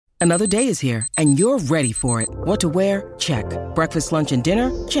Another day is here, and you're ready for it. What to wear? Check. Breakfast, lunch, and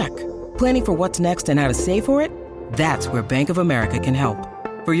dinner? Check. Planning for what's next and how to save for it? That's where Bank of America can help.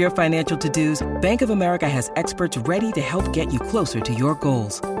 For your financial to-dos, Bank of America has experts ready to help get you closer to your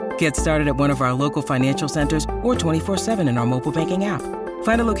goals. Get started at one of our local financial centers or 24/7 in our mobile banking app.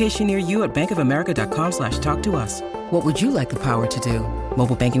 Find a location near you at bankofamerica.com/talktous. What would you like the power to do?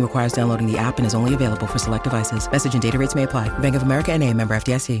 Mobile banking requires downloading the app and is only available for select devices. Message and data rates may apply. Bank of America N.A., member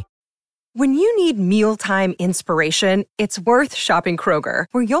FDIC. When you need mealtime inspiration, it's worth shopping Kroger,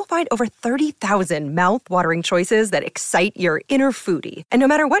 where you'll find over 30,000 mouth-watering choices that excite your inner foodie. And no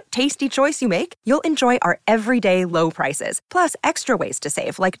matter what tasty choice you make, you'll enjoy our everyday low prices, plus extra ways to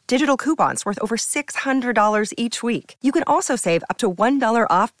save, like digital coupons worth over $600 each week. You can also save up to $1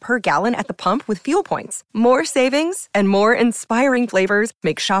 off per gallon at the pump with fuel points. More savings and more inspiring flavors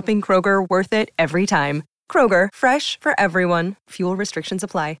make shopping Kroger worth it every time. Kroger, fresh for everyone. Fuel restrictions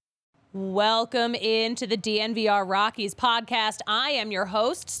apply. Welcome into the DNVR Rockies Podcast. I am your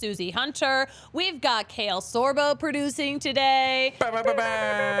host, Susie Hunter. We've got Kale Sorbo producing today.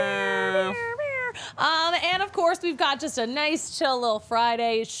 And of course, we've got just a nice, chill little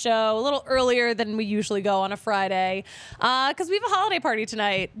Friday show, a little earlier than we usually go on a Friday, because we have a holiday party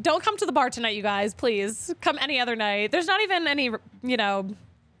tonight. Don't come to the bar tonight, you guys, please. Come any other night. There's not even any,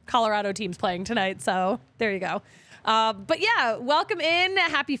 Colorado teams playing tonight, so there you go. But yeah, welcome in.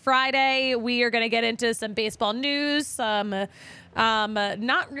 Happy Friday. We are going to get into some baseball news, some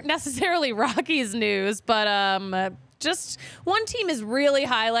not necessarily Rockies news, but just one team is really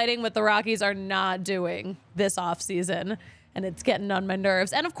highlighting what the Rockies are not doing this offseason, and it's getting on my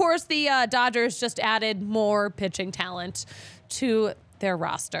nerves. And of course, the Dodgers just added more pitching talent to their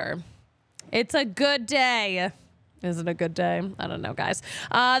roster. It's a good day. Is it a good day? I don't know, guys.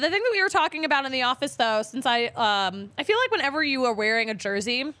 The thing that we were talking about in the office, though, since I feel like whenever you are wearing a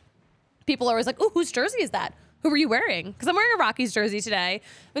jersey, people are always like, "Ooh, whose jersey is that? Who are you wearing?" Because I'm wearing a Rockies jersey today.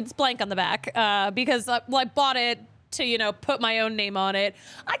 It's blank on the back because I bought it to, put my own name on it.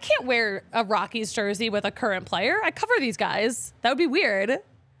 I can't wear a Rockies jersey with a current player. I cover these guys. That would be weird.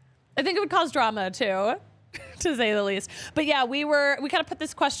 I think it would cause drama, too. To say the least. But yeah, we kind of put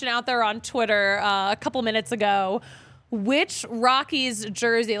this question out there on Twitter a couple minutes ago. Which Rockies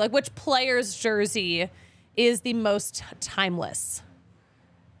jersey, which player's jersey is the most timeless?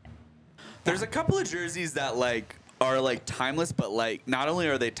 There's a couple of jerseys that are timeless, but not only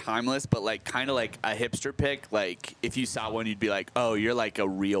are they timeless, but kind of like a hipster pick. If you saw one, you'd be like, "Oh, you're a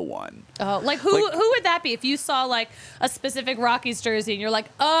real one." Oh, who would that be? If you saw a specific Rockies jersey and you're like,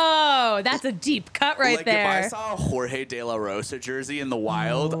 "Oh, that's a deep cut right there." If I saw a Jorge De La Rosa jersey in the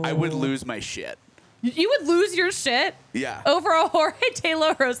wild, I would lose my shit. You would lose your shit? Yeah. Over a Jorge De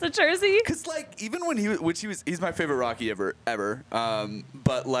La Rosa jersey? Because even when he's my favorite Rocky ever.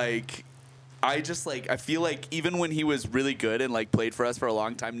 But I just I feel like even when he was really good and played for us for a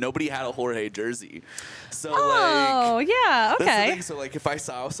long time, nobody had a Jorge jersey. So yeah, okay. That's the thing.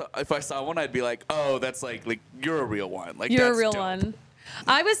 So if I saw one, I'd be like, "Oh, that's you're a real one." You're that's a real dope. one.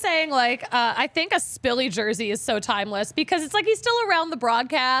 I was saying I think a Spilly jersey is so timeless because it's he's still around the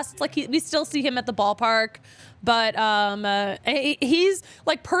broadcast. We still see him at the ballpark, but he's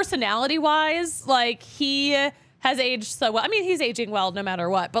personality wise, he has aged so well. I mean, he's aging well no matter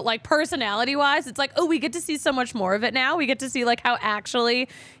what, but personality-wise, it's we get to see so much more of it now. We get to see how actually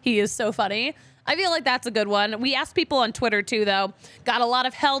he is so funny. I feel like that's a good one. We asked people on Twitter too, though. Got a lot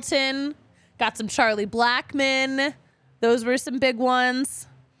of Helton, got some Charlie Blackmon. Those were some big ones.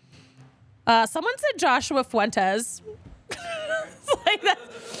 Someone said Joshua Fuentes. That's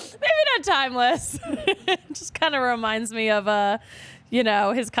maybe not timeless. It just kind of reminds me of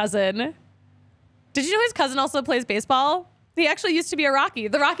his cousin. Did you know his cousin also plays baseball? He actually used to be a Rocky.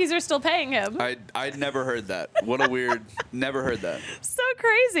 The Rockies are still paying him. I'd never heard that. What a weird, never heard that. So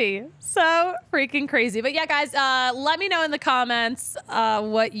crazy. So freaking crazy. But yeah, guys, let me know in the comments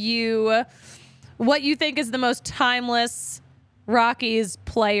what you think is the most timeless Rockies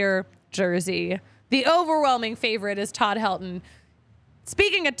player jersey. The overwhelming favorite is Todd Helton.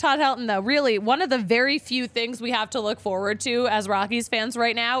 Speaking of Todd Helton, though, really, one of the very few things we have to look forward to as Rockies fans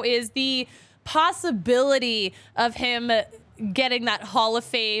right now is the possibility of him getting that Hall of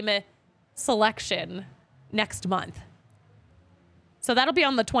Fame selection next month. So that'll be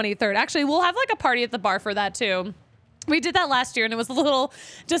on the 23rd. Actually, we'll have a party at the bar for that too. We did that last year and it was a little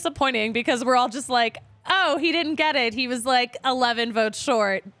disappointing because we're all just oh, he didn't get it. He was 11 votes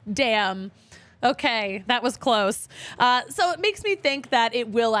short. Damn. Okay, that was close. So it makes me think that it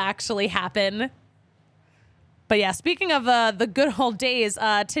will actually happen. But yeah, speaking of the good old days,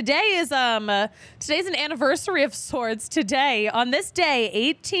 today's an anniversary of sorts. Today, on this day,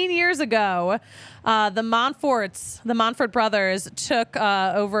 18 years ago, the Montfort brothers took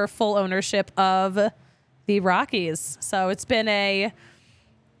over full ownership of the Rockies. So it's been a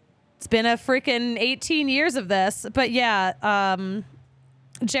freaking 18 years of this. But yeah,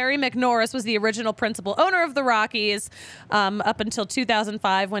 Jerry McNorris was the original principal owner of the Rockies up until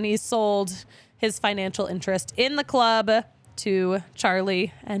 2005 when he sold his financial interest in the club to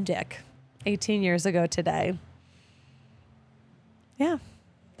Charlie and Dick 18 years ago today. Yeah.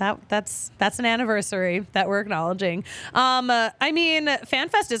 That's an anniversary that we're acknowledging. I mean,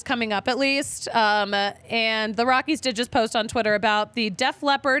 FanFest is coming up at least. And the Rockies did just post on Twitter about the Def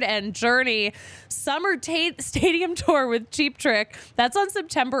Leppard and Journey Summer Stadium Tour with Cheap Trick. That's on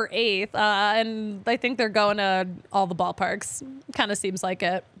September 8th. And I think they're going to all the ballparks. Kind of seems like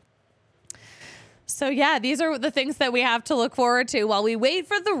it. So yeah, these are the things that we have to look forward to while we wait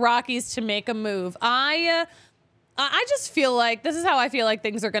for the Rockies to make a move. I just feel like this is how I feel like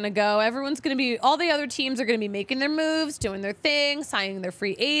things are going to go. All the other teams are going to be making their moves, doing their thing, signing their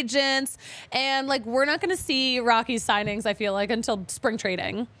free agents. And like, we're not going to see Rockies signings, I feel like, until spring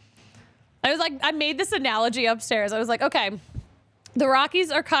trading. I made this analogy upstairs. I was like, okay, the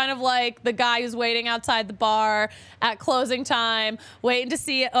Rockies are kind of like the guy who's waiting outside the bar at closing time, waiting to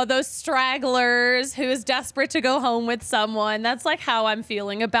see those stragglers who is desperate to go home with someone. That's like how I'm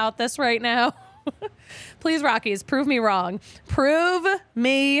feeling about this right now. Please, Rockies, prove me wrong. Prove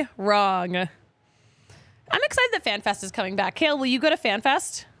me wrong. I'm excited that FanFest is coming back. Kale, will you go to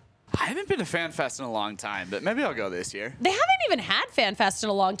FanFest? I haven't been to FanFest in a long time, but maybe I'll go this year. They haven't even had FanFest in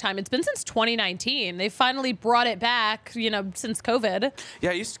a long time. It's been since 2019. They finally brought it back, since COVID.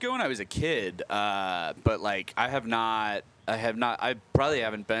 Yeah, I used to go when I was a kid, but like I probably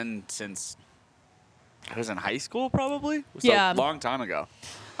haven't been since I was in high school, probably. So a long time ago.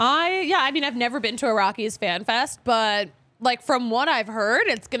 I've never been to a Rockies Fan Fest, but like from what I've heard,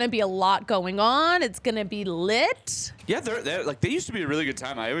 it's going to be a lot going on. It's going to be lit. Yeah, they used to be a really good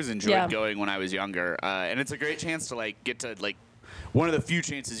time. I always enjoyed going when I was younger. And it's a great chance to like get to like one of the few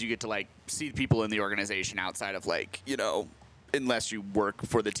chances you get to like see people in the organization outside of like, unless you work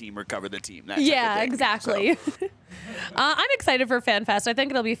for the team or cover the team. That type of thing. Exactly. So. I'm excited for Fan Fest. I think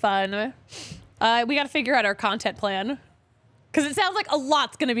it'll be fun. We got to figure out our content plan. Because it sounds like a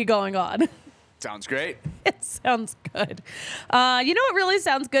lot's going to be going on. Sounds great. It sounds good. You know what really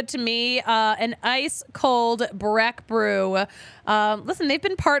sounds good to me? An ice cold Breck brew. Listen, they've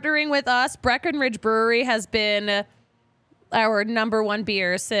been partnering with us. Breckenridge Brewery has been our number one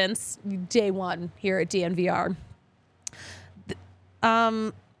beer since day one here at DNVR.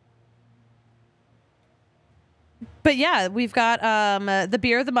 But yeah, we've got the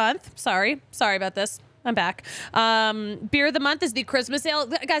beer of the month. Sorry about this. I'm back. Beer of the month is the Christmas ale.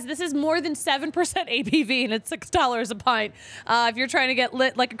 Guys, this is more than 7% ABV, and it's $6 a pint. If you're trying to get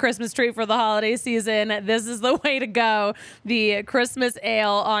lit like a Christmas tree for the holiday season, this is the way to go. The Christmas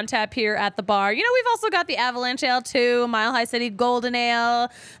ale on tap here at the bar. We've also got the Avalanche Ale too, Mile High City Golden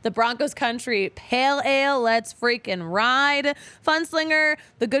Ale, the Broncos Country Pale Ale, Let's Freaking Ride, Funslinger,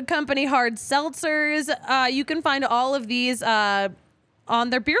 the Good Company Hard Seltzers. You can find all of these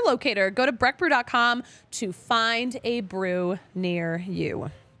on their beer locator. Go to breckbrew.com to find a brew near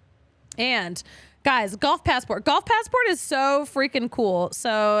you. And guys, Golf Passport. Golf Passport is so freaking cool.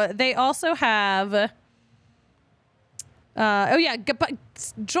 So they also have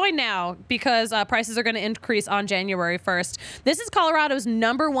join now because prices are going to increase on January 1st. This is Colorado's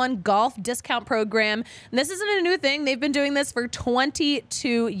 #1 golf discount program. And this isn't a new thing. They've been doing this for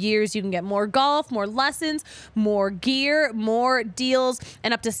 22 years. You can get more golf, more lessons, more gear, more deals,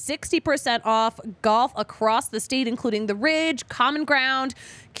 and up to 60% off golf across the state, including the Ridge, Common Ground,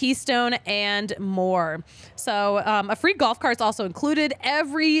 Keystone, and more. So a free golf cart is also included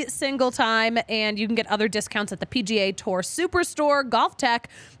every single time, and you can get other discounts at the PGA Tour Superstore, Golf Tech,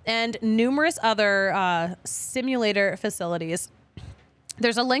 and numerous other simulator facilities.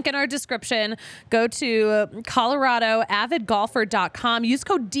 There's a link in our description. Go to ColoradoAvidGolfer.com. Use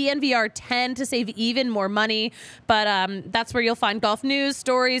code DNVR10 to save even more money. But that's where you'll find golf news,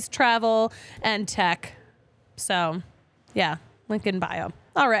 stories, travel, and tech. So, yeah, link in bio.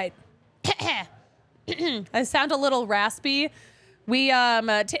 All right. I sound a little raspy. Kale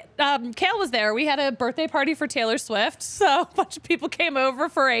was there. We had a birthday party for Taylor Swift. So a bunch of people came over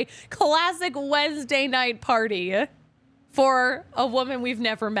for a classic Wednesday night party for a woman we've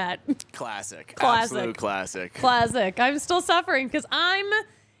never met. Classic. Absolute classic. Classic. I'm still suffering because I'm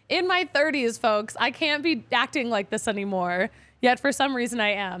in my 30s, folks. I can't be acting like this anymore. Yet for some reason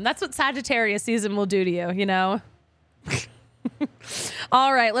I am. That's what Sagittarius season will do to you, you know?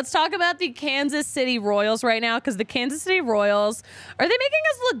 All right, let's talk about the Kansas City Royals right now, because the Kansas City Royals, are they making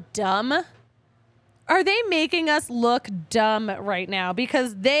us look dumb? Are they making us look dumb right now?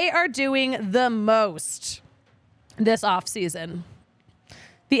 Because they are doing the most this offseason.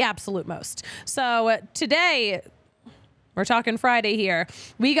 The absolute most. So today, we're talking Friday here,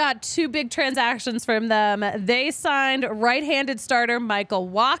 we got 2 big transactions from them. They signed right-handed starter Michael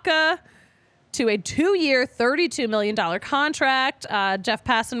Wacha to a 2-year, $32 million contract. Jeff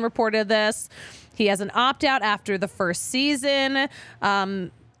Passan reported this. He has an opt-out after the first season.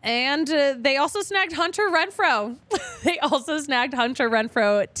 And they also snagged Hunter Renfroe.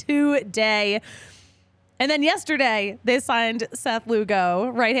 Today. And then yesterday, they signed Seth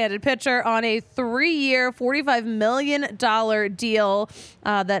Lugo, right-handed pitcher, on a 3-year, $45 million deal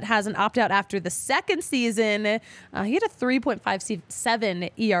that has an opt-out after the second season. He had a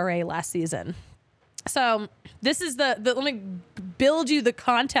 3.57 ERA last season. So this is let me build you the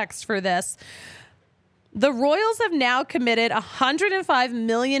context for this. The Royals have now committed $105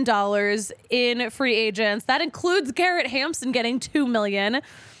 million in free agents. That includes Garrett Hampson getting $2 million.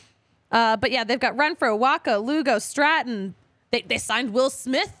 But yeah, they've got Renfroe, Wacha, Lugo, Stratton. They signed Will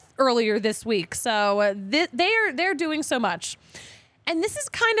Smith earlier this week. So they're doing so much. And this is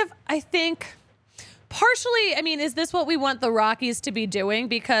kind of, I think, partially, I mean, is this what we want the Rockies to be doing?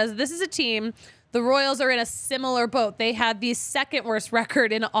 Because this is a team, the Royals are in a similar boat. They had the second worst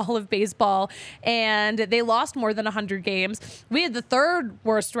record in all of baseball, and they lost more than 100 games. We had the third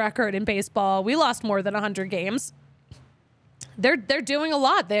worst record in baseball. We lost more than 100 games. They're doing a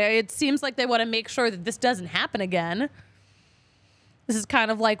lot. It seems like they want to make sure that this doesn't happen again. This is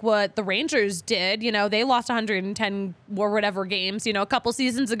kind of like what the Rangers did. You know, they lost 110 or whatever games, you know, a couple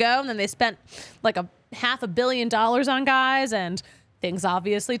seasons ago, and then they spent like $500 million on guys, and things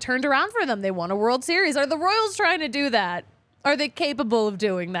obviously turned around for them. They won a World Series. Are the Royals trying to do that? Are they capable of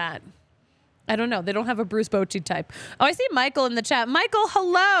doing that? I don't know. They don't have a Bruce Bochy type. Oh, I see Michael in the chat. Michael,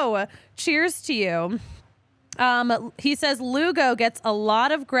 hello. Cheers to you. He says Lugo gets a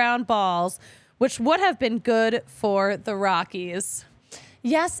lot of ground balls, which would have been good for the Rockies.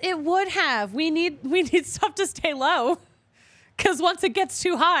 Yes, it would have. We need stuff to stay low, because once it gets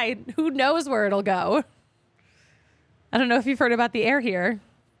too high, who knows where it'll go. I don't know if you've heard about the air here,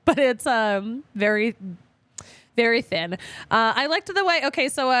 but it's very, very thin. I liked the way. Okay,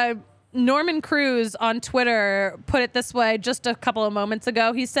 so Norman Cruz on Twitter put it this way just a couple of moments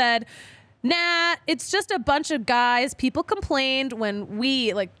ago. He said, nah, it's just a bunch of guys. People complained when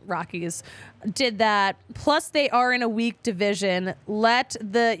we, like Rockies, did that. Plus, they are in a weak division. Let's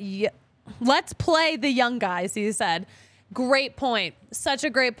play the young guys, he said. Great point. Such a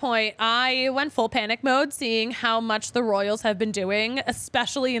great point. I went full panic mode seeing how much the Royals have been doing,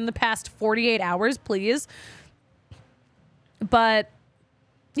 especially in the past 48 hours, please. But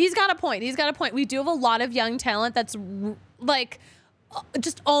he's got a point. We do have a lot of young talent that's like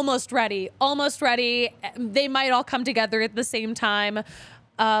just almost ready. They might all come together at the same time.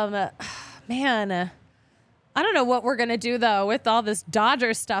 Man, I don't know what we're going to do, though, with all this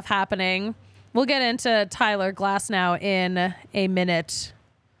Dodgers stuff happening. We'll get into Tyler Glasnow in a minute.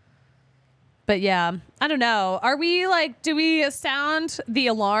 But yeah, I don't know. Are we do we sound the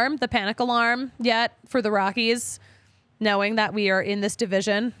alarm, the panic alarm yet for the Rockies, knowing that we are in this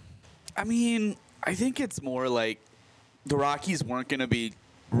division? I mean, I think it's more like the Rockies weren't going to be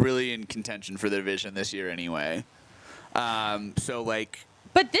really in contention for the division this year anyway. But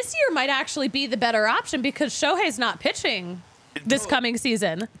this year might actually be the better option because Shohei's not pitching this coming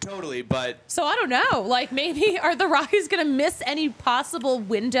season. Totally, but so I don't know. Maybe are the Rockies going to miss any possible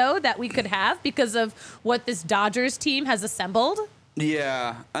window that we could have because of what this Dodgers team has assembled?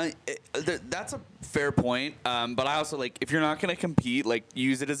 Yeah, that's a fair point. But I also if you're not going to compete,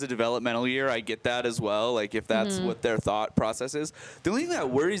 use it as a developmental year. I get that as well. If that's what their thought process is. The only thing that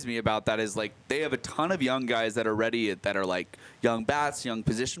worries me about that is they have a ton of young guys that are ready, that are young bats, young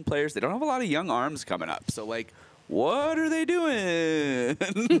position players. They don't have a lot of young arms coming up. So what are they doing?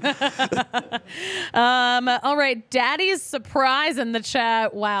 All right, Daddy's Surprise in the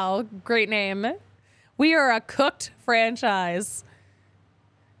chat. Wow, great name. We are a cooked franchise.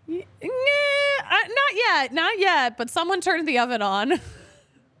 Not yet, but someone turned the oven on.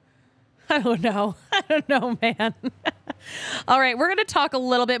 I don't know, man. All right, we're going to talk a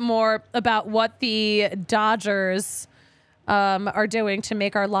little bit more about what the Dodgers are doing to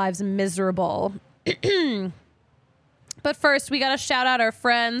make our lives miserable. But first, we got to shout out our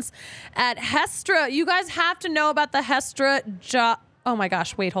friends at Hestra. You guys have to know about the Hestra job. Oh my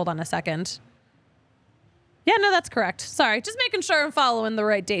gosh, wait, hold on a second. Yeah, no, that's correct. Sorry, just making sure I'm following the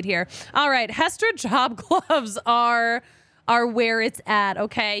right date here. All right, Hestra job gloves are where it's at,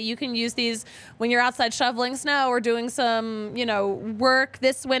 okay? You can use these when you're outside shoveling snow or doing some, work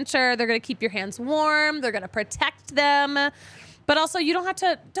this winter. They're going to keep your hands warm. They're going to protect them. But also, you don't have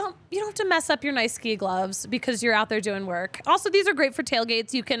to mess up your nice ski gloves because you're out there doing work. Also, these are great for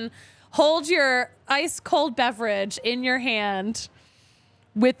tailgates. You can hold your ice cold beverage in your hand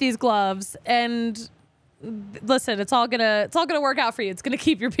with these gloves, and listen, it's all gonna work out for you. It's gonna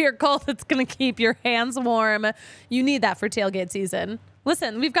keep your beer cold. It's gonna keep your hands warm. You need that for tailgate season.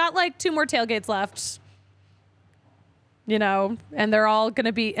 Listen, we've got like 2 more tailgates left. And they're all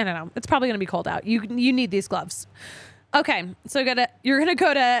gonna be. I don't know. It's probably gonna be cold out. You need these gloves. Okay, so you're gonna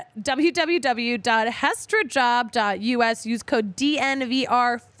go to www.hestrajob.us. Use code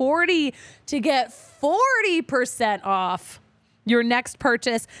DNVR40 to get 40% off your next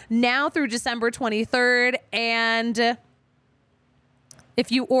purchase now through December 23rd. And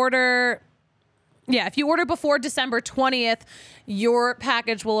if you order before December 20th, your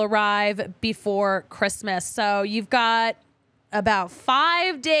package will arrive before Christmas. So you've got about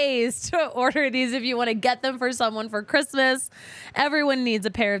 5 days to order these if you want to get them for someone for Christmas. Everyone needs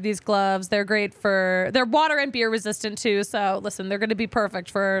a pair of these gloves. They're water and beer resistant too. So listen, they're going to be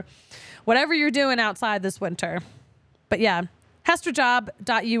perfect for whatever you're doing outside this winter. But yeah,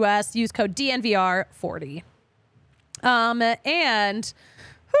 hestrajob.us, use code DNVR40.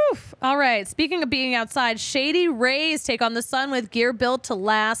 All right. Speaking of being outside, Shady Rays take on the sun with gear built to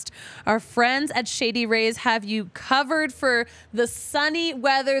last. Our friends at Shady Rays have you covered for the sunny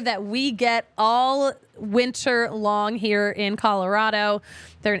weather that we get all winter long here in Colorado.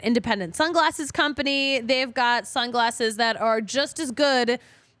 They're an independent sunglasses company. They've got sunglasses that are just as good,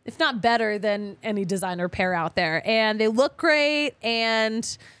 if not better, than any designer pair out there. And they look great.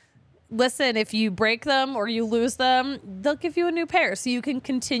 And listen, if you break them or you lose them, they'll give you a new pair so you can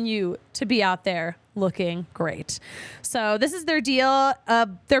continue to be out there looking great. So this is their deal,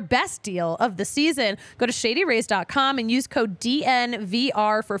 their best deal of the season. Go to shadyrays.com and use code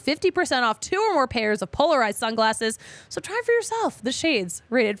DNVR for 50% off 2 or more pairs of polarized sunglasses. So try for yourself the shades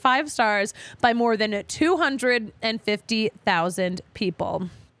rated 5 stars by more than 250,000 people.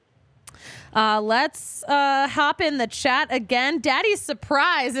 Let's hop in the chat again. Daddy's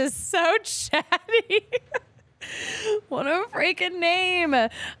surprise is so chatty. What a freaking name.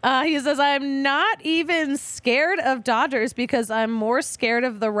 He says, I'm not even scared of Dodgers because I'm more scared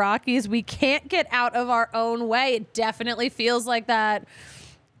of the Rockies. We can't get out of our own way. It definitely feels like that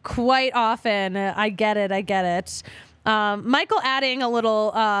quite often. I get it. Michael adding a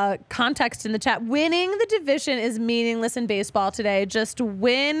little context in the chat. Winning the division is meaningless in baseball today. Just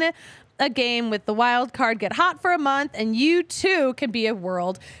win a game with the wild card, get hot for a month, and you too can be a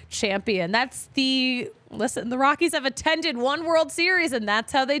world champion. Listen, the Rockies have attended 1 World Series, and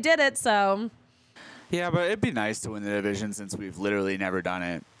that's how they did it. So, yeah, but it'd be nice to win the division since we've literally never done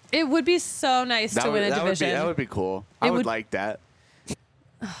it. It would be so nice to win a division. That would be cool. I would like that.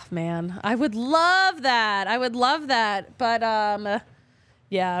 Oh, man, I would love that. But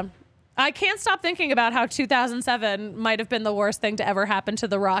yeah. I can't stop thinking about how 2007 might have been the worst thing to ever happen to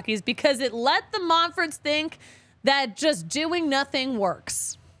the Rockies because it let the Monforts think that just doing nothing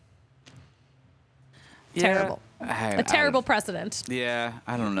works. Yeah, terrible. A terrible precedent. Yeah,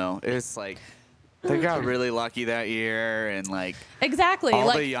 I don't know. It's like they got really lucky that year and like exactly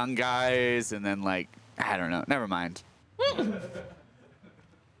all the young guys and then like I don't know. Never mind. Oh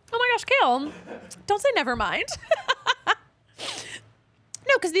my gosh, Kale, don't say never mind.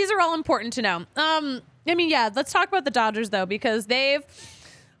 No, because these are all important to know. Let's talk about the Dodgers, though, because they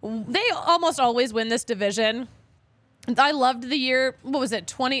almost always win this division. I loved the year, was it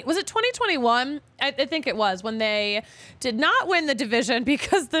 2021? I think it was, when they did not win the division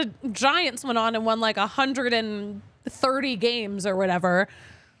because the Giants went on and won like 130 games or whatever.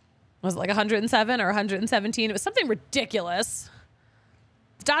 Was it like 107 or 117? It was something ridiculous.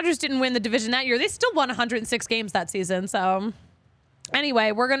 The Dodgers didn't win the division that year. They still won 106 games that season, so...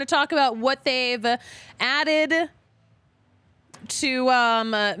 Anyway, we're going to talk about what they've added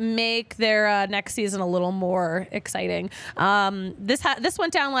to make their next season a little more exciting. This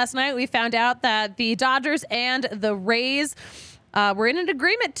went down last night. We found out that the Dodgers and the Rays were in an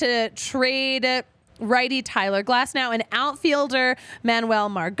agreement to trade righty Tyler Glasnow and outfielder Manuel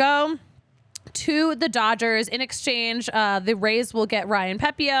Margot to the Dodgers. In exchange, the Rays will get Ryan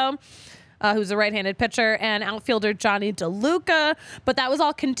Pepio, who's a right-handed pitcher, and outfielder Johnny DeLuca. But that was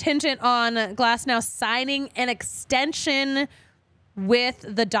all contingent on Glasnow signing an extension with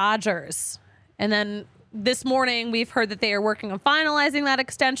the Dodgers. And then this morning, we've heard that they are working on finalizing that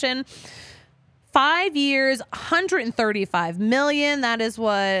extension. 5 years, $135 million. That is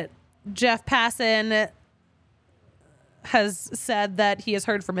what Jeff Passan has said that he has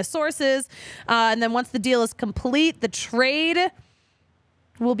heard from his sources. And then once the deal is complete, the trade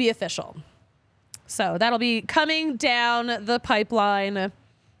will be official. So that'll be coming down the pipeline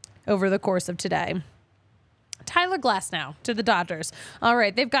over the course of today. Tyler Glasnow to the Dodgers. All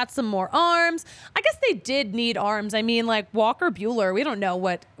right, they've got some more arms. I guess they did need arms. I mean, like Walker Buehler, we don't know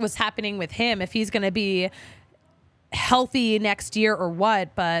what was happening with him, if he's going to be healthy next year or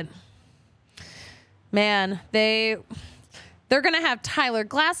what, but man, they're going to have Tyler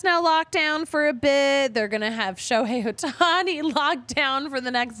Glasnow locked down for a bit. They're going to have Shohei Ohtani locked down for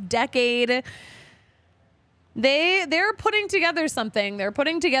the next decade. They're putting together something. They're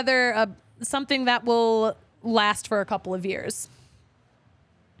putting together something that will last for a couple of years.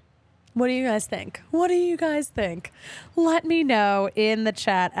 What do you guys think? What do you guys think? Let me know in the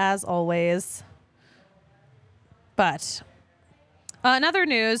chat as always. But in other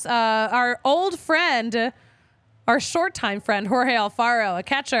news, our old friend, our short-time friend, Jorge Alfaro, a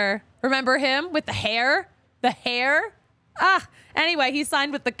catcher. Remember him with the hair? The hair? Anyway, he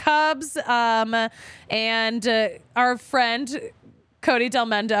signed with the Cubs. And our friend Cody Del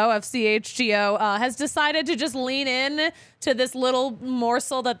Mendo of CHGO has decided to just lean in to this little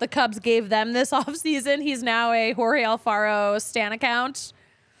morsel that the Cubs gave them this offseason. He's now a Jorge Alfaro Stan account.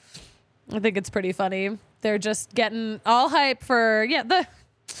 I think it's pretty funny. They're just getting all hype for,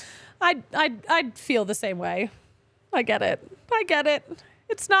 I'd feel the same way. I get it.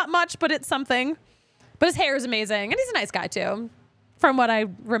 It's not much, but it's something. But his hair is amazing. And he's a nice guy too, from what I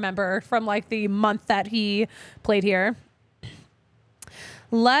remember from like the month that he played here.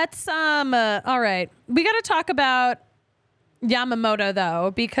 Let's, all right. We got to talk about Yamamoto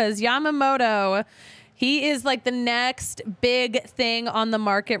though, because Yamamoto, he is like the next big thing on the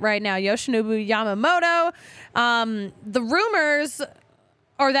market right now. Yoshinobu Yamamoto. The rumors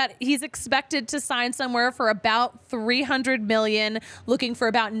are that he's expected to sign somewhere for about $300 million, looking for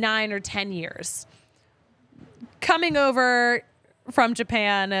about 9 or 10 years. Coming over from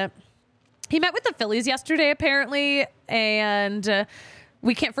Japan. He met with the Phillies yesterday, apparently, and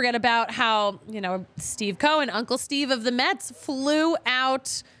we can't forget about how, Steve Cohen, Uncle Steve of the Mets, flew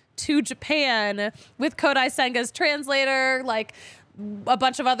out to Japan with Kodai Senga's translator, like a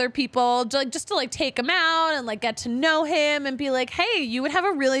bunch of other people, just to like take him out and like get to know him and be like, hey, you would have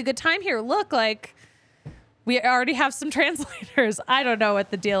a really good time here. Look, like we already have some translators. I don't know what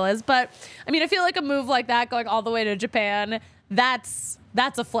the deal is, but I mean, I feel like a move like that going all the way to Japan, that's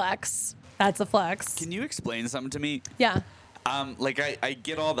a flex. That's a flex. Can you explain something to me? Yeah. I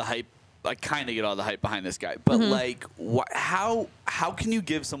get all the hype. I kind of get all the hype behind this guy, but how can you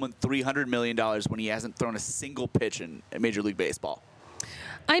give someone $300 million when he hasn't thrown a single pitch in Major League Baseball?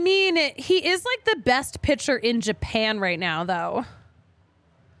 I mean, he is like the best pitcher in Japan right now, though.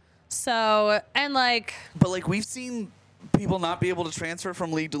 So, and like, but like we've seen people not be able to transfer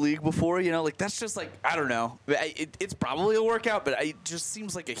from league to league before, like that's just like, I don't know. It's probably a workout, but it just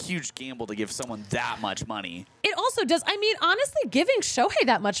seems like a huge gamble to give someone that much money. It also does. I mean, honestly, giving Shohei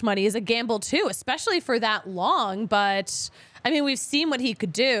that much money is a gamble too, especially for that long. But I mean, we've seen what he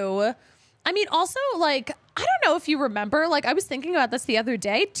could do. I mean, also, like, I don't know if you remember, like I was thinking about this the other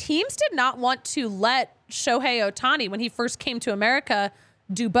day. Teams did not want to let Shohei Ohtani, when he first came to America,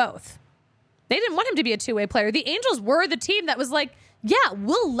 do both. They didn't want him to be a two-way player. The Angels were the team that was like, yeah,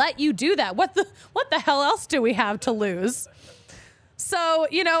 we'll let you do that. What the hell else do we have to lose? So,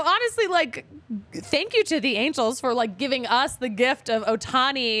 honestly, like, thank you to the Angels for like giving us the gift of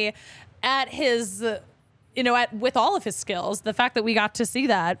Ohtani at his, with all of his skills. The fact that we got to see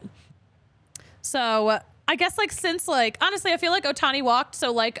that. So I guess like since like, honestly, I feel like Ohtani walked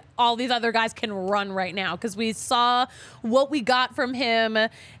so like all these other guys can run right now because we saw what we got from him.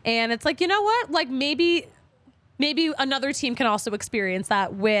 And it's like, you know what? Like maybe another team can also experience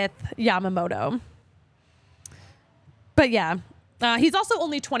that with Yamamoto. But yeah, he's also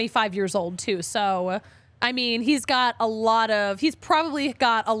only 25 years old too. So, I mean, he's probably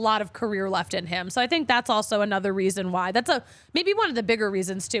got a lot of career left in him. So I think that's also another reason why. Maybe one of the bigger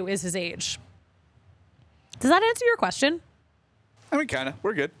reasons too is his age. Does that answer your question? I mean, kind of.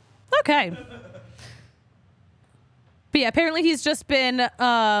 We're good. Okay. But yeah, apparently he's just been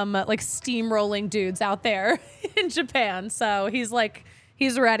like steamrolling dudes out there in Japan. So he's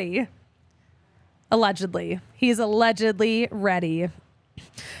ready. Allegedly. He's allegedly ready.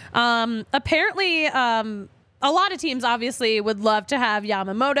 Apparently, a lot of teams obviously would love to have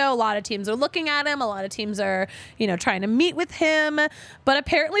Yamamoto. A lot of teams are looking at him. A lot of teams are, trying to meet with him. But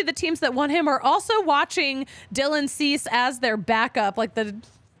apparently the teams that want him are also watching Dylan Cease as their backup. Like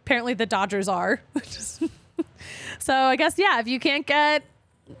apparently the Dodgers are. So I guess, yeah, if you can't get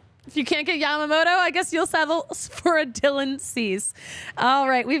Yamamoto, I guess you'll settle for a Dylan Cease. All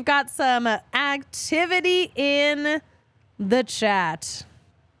right, we've got some activity in the chat.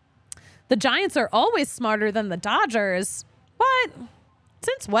 The Giants are always smarter than the Dodgers. What?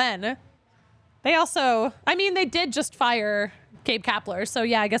 Since when? They also, I mean, they did just fire Gabe Kapler, so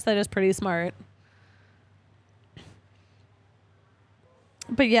yeah, I guess that is pretty smart.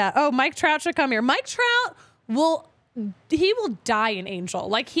 But yeah, Mike Trout should come here. Mike Trout will die an Angel.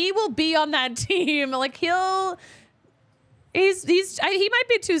 Like, he will be on that team. Like, he might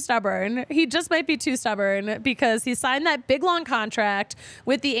be too stubborn. He just might be too stubborn because he signed that big long contract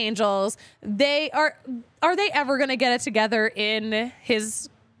with the Angels. Are they ever going to get it together in his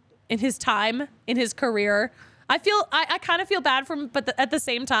time, in his career? I kind of feel bad for him, but at the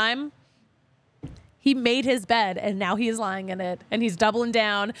same time, he made his bed and now he's lying in it and he's doubling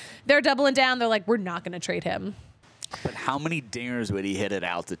down. They're doubling down. They're like, we're not going to trade him. But how many dingers would he hit at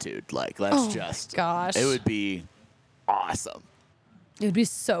altitude? Like, gosh. It would be awesome. It would be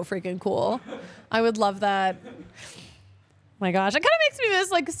so freaking cool. I would love that. My gosh. It kind of makes me miss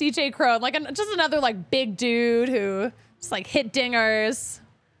like CJ Crone, like just another like big dude who just like hit dingers.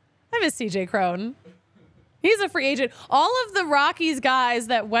 I miss CJ Crone. He's a free agent. All of the Rockies guys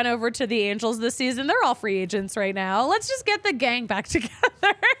that went over to the Angels this season, they're all free agents right now. Let's just get the gang back together.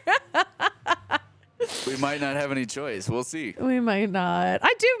 We might not have any choice. We'll see. We might not.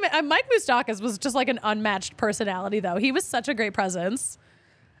 I do. Mike Moustakas was just like an unmatched personality, though. He was such a great presence.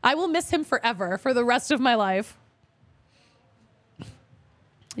 I will miss him forever for the rest of my life.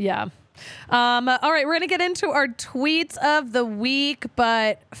 Yeah. All right, we're going to get into our tweets of the week,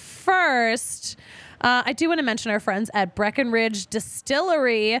 but first, I do want to mention our friends at Breckenridge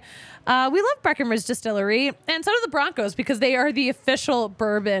Distillery. We love Breckenridge Distillery, and so do the Broncos because they are the official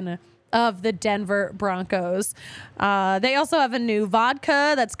bourbon of the Denver Broncos. They also have a new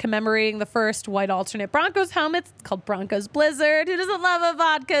vodka that's commemorating the first white alternate Broncos helmets. It's called Broncos Blizzard. Who doesn't love a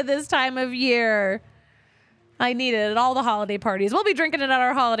vodka this time of year? I need it at all the holiday parties. We'll be drinking it at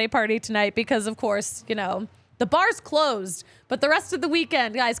our holiday party tonight because, of course, you know, the bar's closed, but the rest of the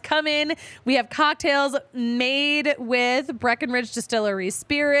weekend, guys, come in. We have cocktails made with Breckenridge Distillery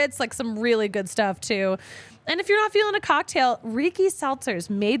spirits, like some really good stuff, too. And if you're not feeling a cocktail, Riki Seltzers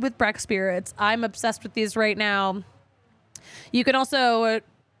made with Breck spirits. I'm obsessed with these right now. You can also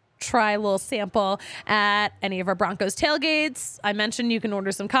try a little sample at any of our Broncos tailgates. I mentioned you can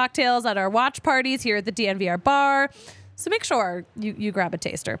order some cocktails at our watch parties here at the DNVR bar. So make sure you grab a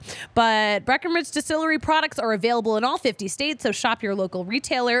taster. But Breckenridge Distillery products are available in all 50 states, so shop your local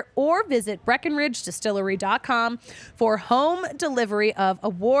retailer or visit BreckenridgeDistillery.com for home delivery of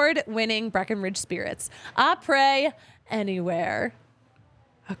award-winning Breckenridge spirits. Après anywhere.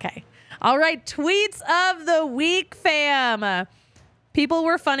 Okay. All right, tweets of the week, fam. People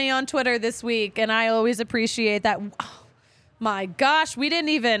were funny on Twitter this week, and I always appreciate that. Oh, my gosh, we didn't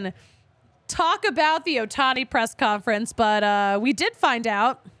even talk about the Ohtani press conference, but we did find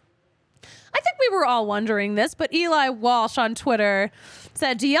out. I think we were all wondering this, but Eli Walsh on Twitter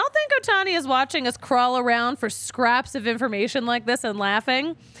said, do y'all think Ohtani is watching us crawl around for scraps of information like this and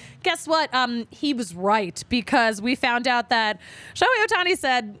laughing? Guess what? He was right, because we found out that Shohei Ohtani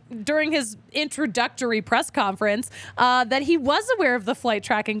said during his introductory press conference that he was aware of the flight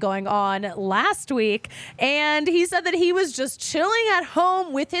tracking going on last week. And he said that he was just chilling at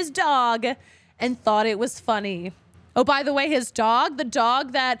home with his dog and thought it was funny. Oh, by the way, his dog, the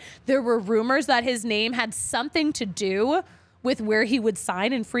dog that there were rumors that his name had something to do with where he would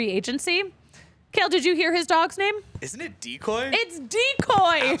sign in free agency. Kale, did you hear his dog's name? Isn't it Decoy? It's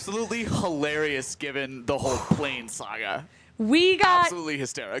Decoy. Absolutely hilarious given the whole plane saga. Absolutely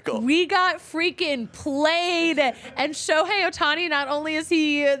hysterical. We got freaking played. And Shohei Ohtani, not only is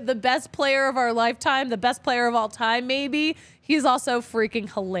he the best player of our lifetime, the best player of all time, maybe, he's also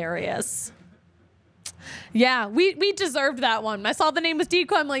freaking hilarious. Yeah, we deserved that one. I saw the name was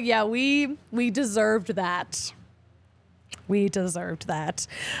Decoy. I'm like, yeah, we deserved that. We deserved that.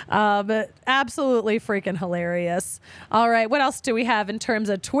 Absolutely freaking hilarious. All right, what else do we have in terms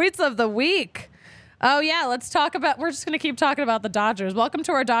of tweets of the week? Oh, yeah, let's talk about, we're just going to keep talking about the Dodgers. Welcome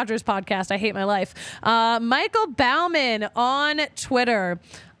to our Dodgers podcast. I hate my life. Michael Bauman on Twitter.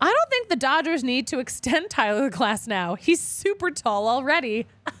 I don't think the Dodgers need to extend Tyler Glasnow. He's super tall already.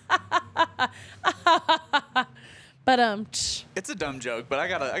 But it's a dumb joke, but I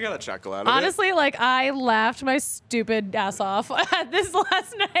gotta chuckle out of honestly, it. Like, I laughed my stupid ass off at this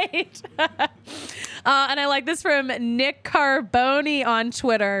last night. And I like this from Nick Carboni on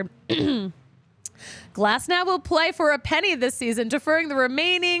Twitter. Glasnow will play for a penny this season, deferring the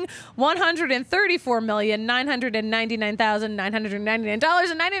remaining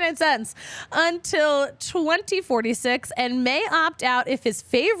 $134,999,999.99 until 2046 and may opt out if his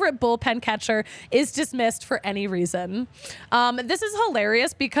favorite bullpen catcher is dismissed for any reason. This is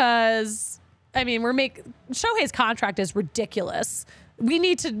hilarious because, I mean, Shohei's contract is ridiculous. We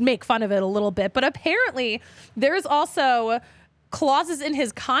need to make fun of it a little bit, but apparently there's also clauses in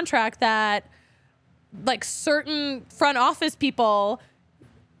his contract that like certain front office people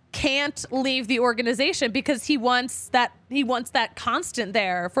can't leave the organization because he wants that constant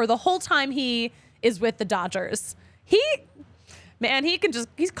there for the whole time he is with the Dodgers. He's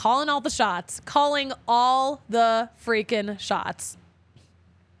calling all the shots, calling all the freaking shots.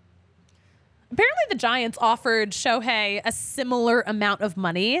 Apparently the Giants offered Shohei a similar amount of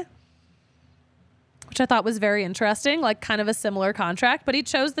money, which I thought was very interesting, like kind of a similar contract, but he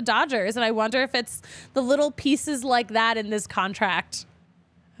chose the Dodgers, and I wonder if it's the little pieces like that in this contract.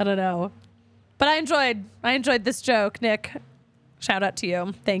 I don't know. But I enjoyed this joke, Nick. Shout out to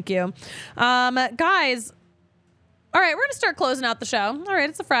you. Thank you. Guys, all right, we're going to start closing out the show. All right,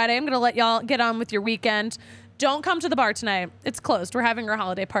 it's a Friday. I'm going to let y'all get on with your weekend. Don't come to the bar tonight. It's closed. We're having our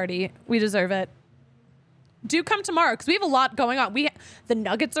holiday party. We deserve it. Do come tomorrow because we have a lot going on. The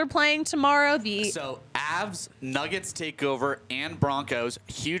Nuggets are playing tomorrow. So Avs, Nuggets takeover, and Broncos.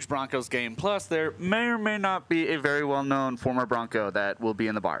 Huge Broncos game. Plus, there may or may not be a very well-known former Bronco that will be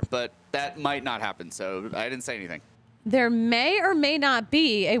in the bar. But that might not happen, so I didn't say anything. There may or may not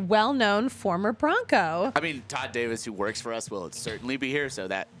be a well-known former Bronco. I mean, Todd Davis, who works for us, will certainly be here, so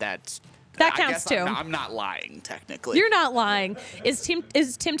that counts too. I'm not lying, technically. You're not lying. Is Tim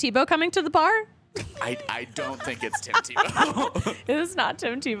Tebow coming to the bar? I don't think it's Tim Tebow. It is not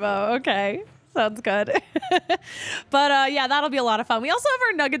Tim Tebow. Okay. Sounds good. But yeah, that'll be a lot of fun. We also have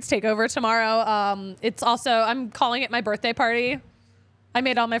our Nuggets takeover tomorrow. I'm calling it my birthday party. I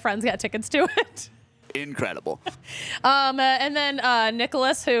made all my friends get tickets to it. Incredible. And then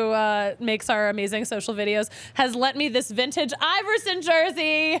Nicholas, who makes our amazing social videos, has lent me this vintage Iverson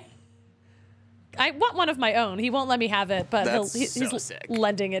jersey. I want one of my own. He won't let me have it, but he's sick.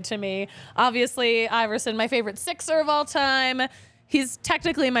 Lending it to me. Obviously, Iverson, my favorite Sixer of all time. He's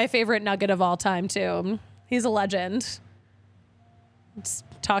technically my favorite Nugget of all time, too. He's a legend. Just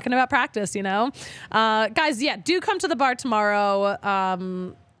talking about practice, you know? Guys, yeah, do come to the bar tomorrow.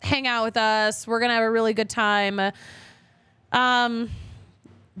 Hang out with us. We're going to have a really good time. That's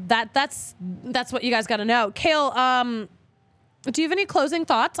what you guys got to know. Kale, do you have any closing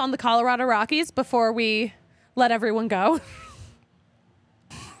thoughts on the Colorado Rockies before we let everyone go?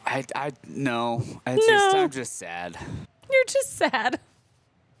 No. I'm just sad. You're just sad.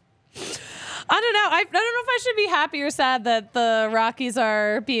 I don't know. I don't know if I should be happy or sad that the Rockies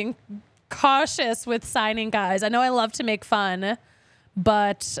are being cautious with signing guys. I know I love to make fun,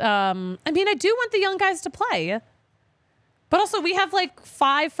 but I mean, I do want the young guys to play. But also, we have like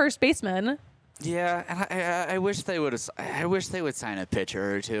 5 first basemen. Yeah, and I wish they would sign a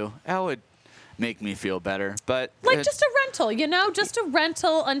pitcher or two. That would make me feel better. But just a rental, you know, just a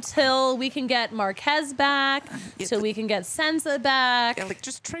rental until we can get Marquez back, till we can get Senza back. Yeah, like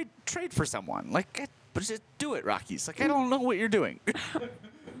just trade for someone. Like, but just do it, Rockies. Like, I don't know what you're doing.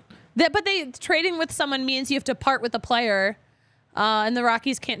 But trading with someone means you have to part with a player, and the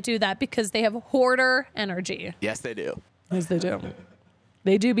Rockies can't do that because they have hoarder energy. Yes, they do. Yes, they do.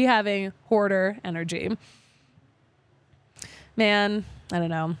 They do be having hoarder energy. Man, I don't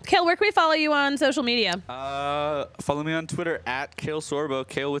know. Kale, where can we follow you on social media? Follow me on Twitter at Kale Sorbo,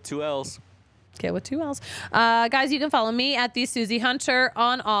 Kale with 2 L's. Kale with 2 L's. Guys, you can follow me at the Susie Hunter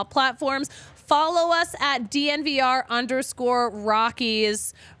on all platforms. Follow us at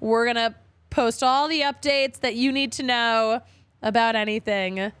DNVR_Rockies. We're going to post all the updates that you need to know about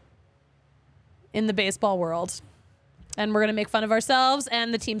anything in the baseball world. And we're going to make fun of ourselves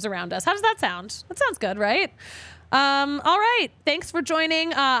and the teams around us. How does that sound? That sounds good, right? All right. Thanks for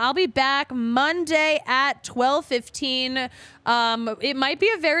joining. I'll be back Monday at 12:15. It might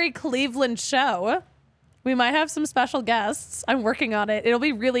be a very Cleveland show. We might have some special guests. I'm working on it. It'll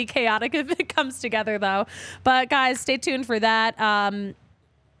be really chaotic if it comes together, though. But, guys, stay tuned for that.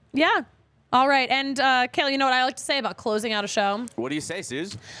 Yeah. All right. And, Kale, you know what I like to say about closing out a show? What do you say,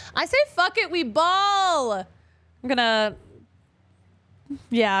 Suze? I say, fuck it, we ball. I'm gonna,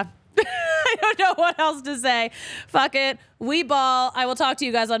 yeah. I don't know what else to say. Fuck it. We ball. I will talk to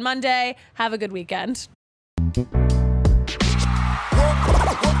you guys on Monday. Have a good weekend. We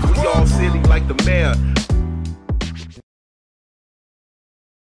all silly like the mayor.